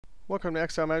Welcome to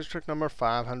Excel Magic Trick number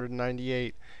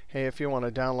 598. Hey, if you want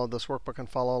to download this workbook and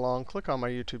follow along, click on my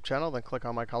YouTube channel, then click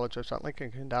on my college website link,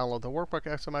 and you can download the workbook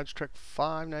Excel Magic Trick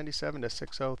 597 to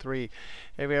 603.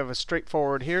 Hey, we have a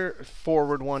straightforward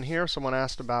forward one here. Someone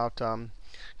asked about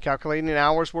calculating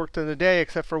hours worked in a day,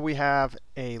 except for we have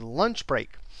a lunch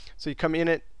break. So you come in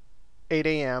at 8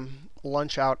 a.m.,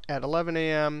 lunch out at 11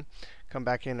 a.m., come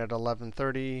back in at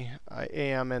 11:30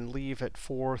 a.m., and leave at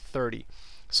 4:30.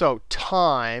 So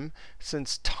time,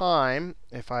 since time,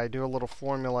 if I do a little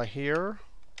formula here,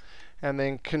 and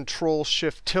then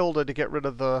Control-Shift tilde to get rid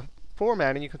of the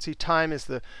formatting, you can see time is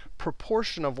the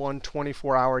proportion of one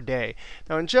 24-hour day.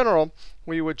 Now, in general,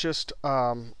 we would just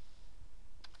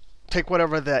take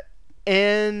whatever the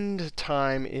end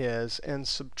time is and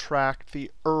subtract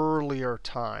the earlier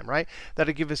time, right?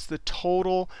 That'll give us the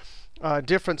total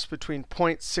difference between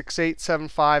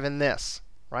 0.6875 and this,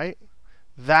 right?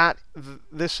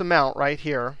 This amount right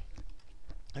here,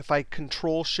 if I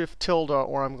Control-Shift tilde,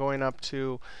 or I'm going up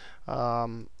to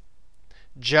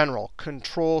general,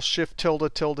 Control-Shift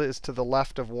tilde, tilde is to the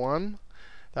left of 1.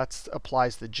 That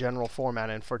applies the general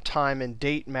format. And for time and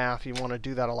date math, you want to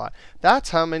do that a lot.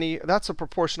 That's a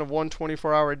proportion of one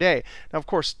 24-hour day. Now, of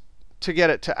course, to get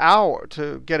it to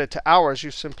hours, you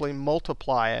simply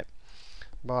multiply it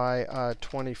by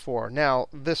 24. Now,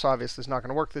 this obviously is not going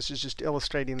to work. This is just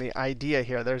illustrating the idea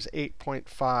here. There's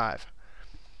 8.5.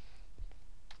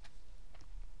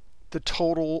 The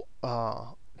total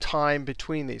time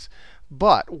between these.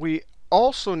 But we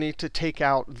also need to take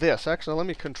out this. Actually, let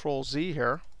me Control-Z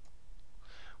here.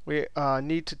 We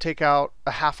need to take out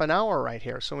a half an hour right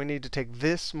here. So we need to take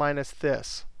this minus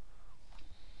this.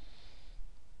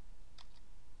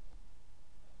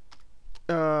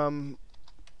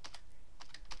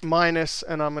 Minus,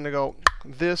 and I'm going to go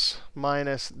this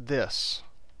minus this.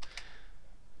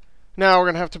 Now we're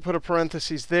going to have to put a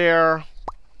parenthesis there,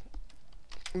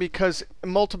 because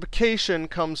multiplication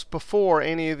comes before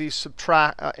any of these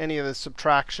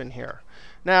subtraction here.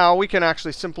 Now we can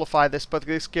actually simplify this, but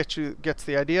this gets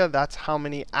the idea. That's how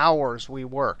many hours we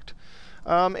worked.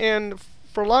 And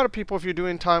for a lot of people, if you're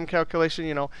doing time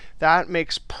calculation, that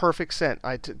makes perfect sense.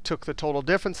 I took the total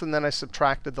difference, and then I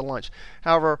subtracted the lunch.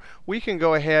 However, we can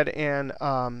go ahead and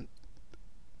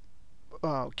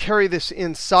carry this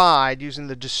inside using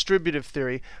the distributive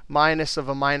theory. Minus of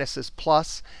a minus is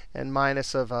plus, and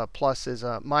minus of a plus is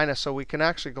a minus. So we can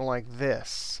actually go like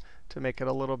this to make it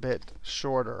a little bit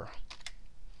shorter.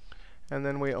 And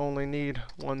then we only need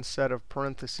one set of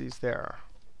parentheses there,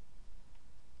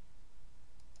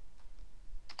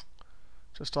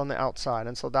 just on the outside.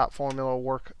 And so that formula will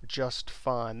work just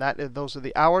fine. Those are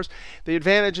the hours. The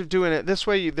advantage of doing it this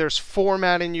way, there's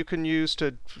formatting you can use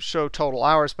to show total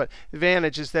hours. But the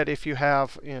advantage is that if you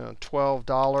have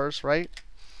 $12, right,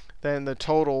 then the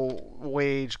total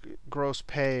wage gross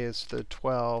pay is the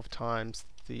 12 times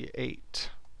the 8.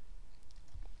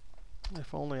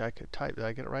 If only I could type. Did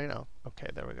I get it right now? OK,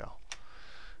 there we go.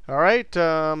 All right.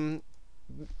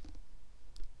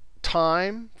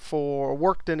 Time for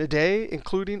worked in a day,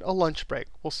 including a lunch break.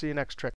 We'll see you next trick.